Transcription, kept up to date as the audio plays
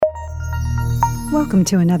Welcome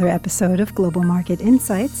to another episode of Global Market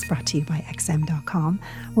Insights, brought to you by XM.com,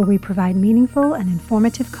 where we provide meaningful and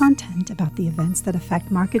informative content about the events that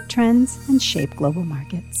affect market trends and shape global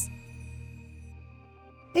markets.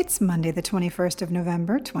 It's Monday, the 21st of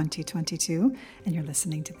November, 2022, and you're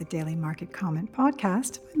listening to the Daily Market Comment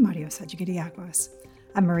Podcast by Mario Hadjikyriacos.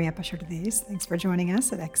 I'm Maria Pachordes. Thanks for joining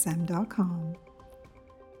us at XM.com.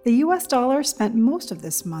 The US dollar spent most of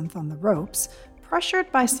this month on the ropes,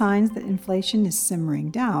 pressured by signs that inflation is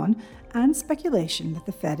simmering down and speculation that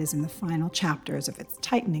the Fed is in the final chapters of its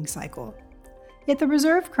tightening cycle. Yet the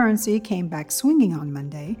reserve currency came back swinging on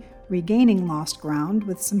Monday, regaining lost ground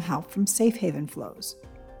with some help from safe haven flows.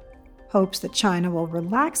 Hopes that China will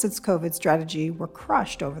relax its COVID strategy were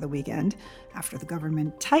crushed over the weekend after the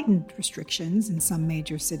government tightened restrictions in some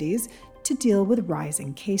major cities to deal with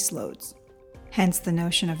rising caseloads. Hence, the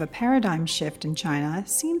notion of a paradigm shift in China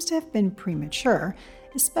seems to have been premature,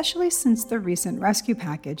 especially since the recent rescue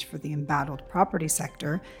package for the embattled property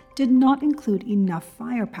sector did not include enough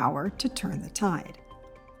firepower to turn the tide.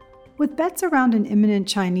 With bets around an imminent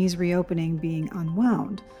Chinese reopening being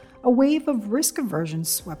unwound, a wave of risk aversion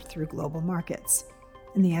swept through global markets.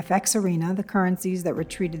 In the FX arena, the currencies that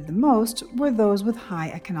retreated the most were those with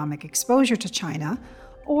high economic exposure to China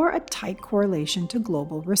or a tight correlation to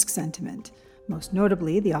global risk sentiment, most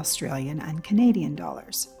notably the Australian and Canadian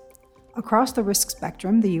dollars. Across the risk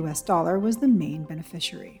spectrum, the US dollar was the main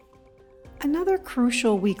beneficiary. Another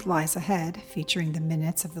crucial week lies ahead, featuring the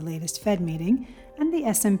minutes of the latest Fed meeting and the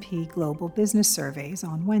S&P Global Business Surveys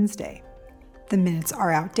on Wednesday. The minutes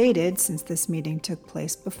are outdated since this meeting took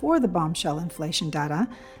place before the bombshell inflation data,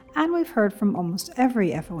 and we've heard from almost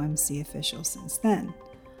every FOMC official since then.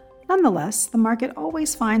 Nonetheless, the market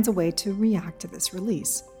always finds a way to react to this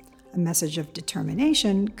release. A message of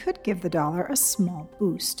determination could give the dollar a small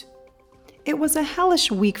boost. It was a hellish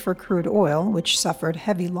week for crude oil, which suffered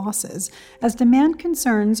heavy losses as demand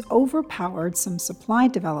concerns overpowered some supply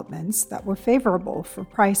developments that were favorable for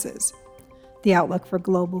prices. The outlook for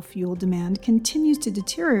global fuel demand continues to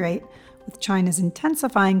deteriorate, with China's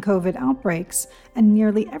intensifying COVID outbreaks and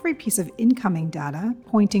nearly every piece of incoming data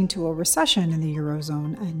pointing to a recession in the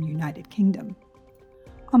Eurozone and United Kingdom.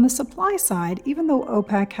 On the supply side, even though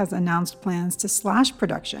OPEC has announced plans to slash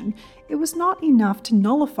production, it was not enough to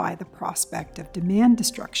nullify the prospect of demand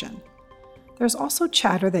destruction. There's also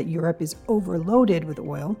chatter that Europe is overloaded with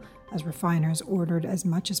oil, as refiners ordered as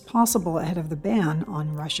much as possible ahead of the ban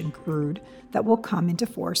on Russian crude that will come into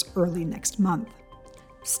force early next month.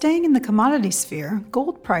 Staying in the commodity sphere,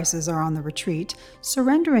 gold prices are on the retreat,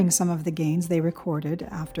 surrendering some of the gains they recorded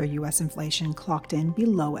after U.S. inflation clocked in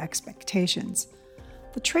below expectations.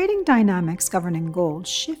 The trading dynamics governing gold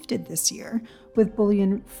shifted this year, with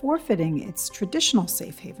bullion forfeiting its traditional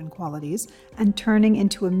safe haven qualities and turning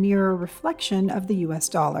into a mirror reflection of the US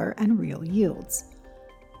dollar and real yields.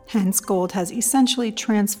 Hence, gold has essentially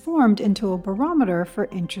transformed into a barometer for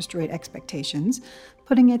interest rate expectations,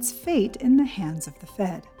 putting its fate in the hands of the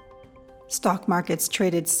Fed. Stock markets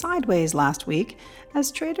traded sideways last week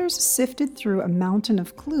as traders sifted through a mountain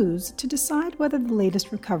of clues to decide whether the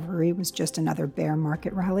latest recovery was just another bear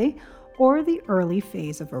market rally or the early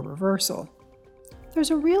phase of a reversal.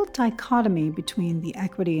 There's a real dichotomy between the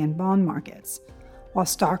equity and bond markets. While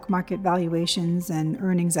stock market valuations and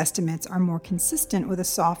earnings estimates are more consistent with a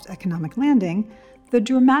soft economic landing, the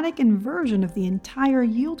dramatic inversion of the entire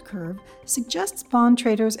yield curve suggests bond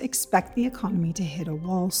traders expect the economy to hit a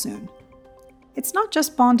wall soon. It's not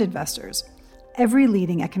just bond investors. Every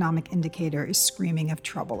leading economic indicator is screaming of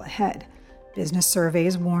trouble ahead. Business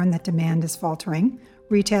surveys warn that demand is faltering,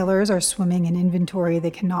 retailers are swimming in inventory they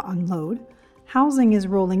cannot unload, housing is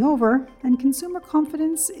rolling over, and consumer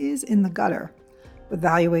confidence is in the gutter. With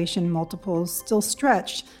valuation multiples still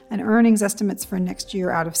stretched and earnings estimates for next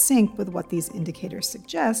year out of sync with what these indicators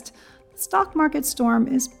suggest, the stock market storm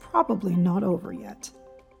is probably not over yet.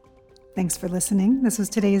 Thanks for listening. This was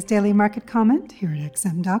today's Daily Market Comment here at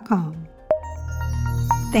XM.com.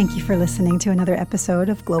 Thank you for listening to another episode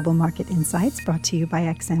of Global Market Insights brought to you by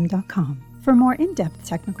XM.com. For more in-depth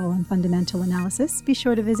technical and fundamental analysis, be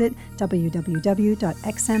sure to visit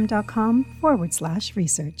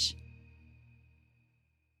www.xm.com/research.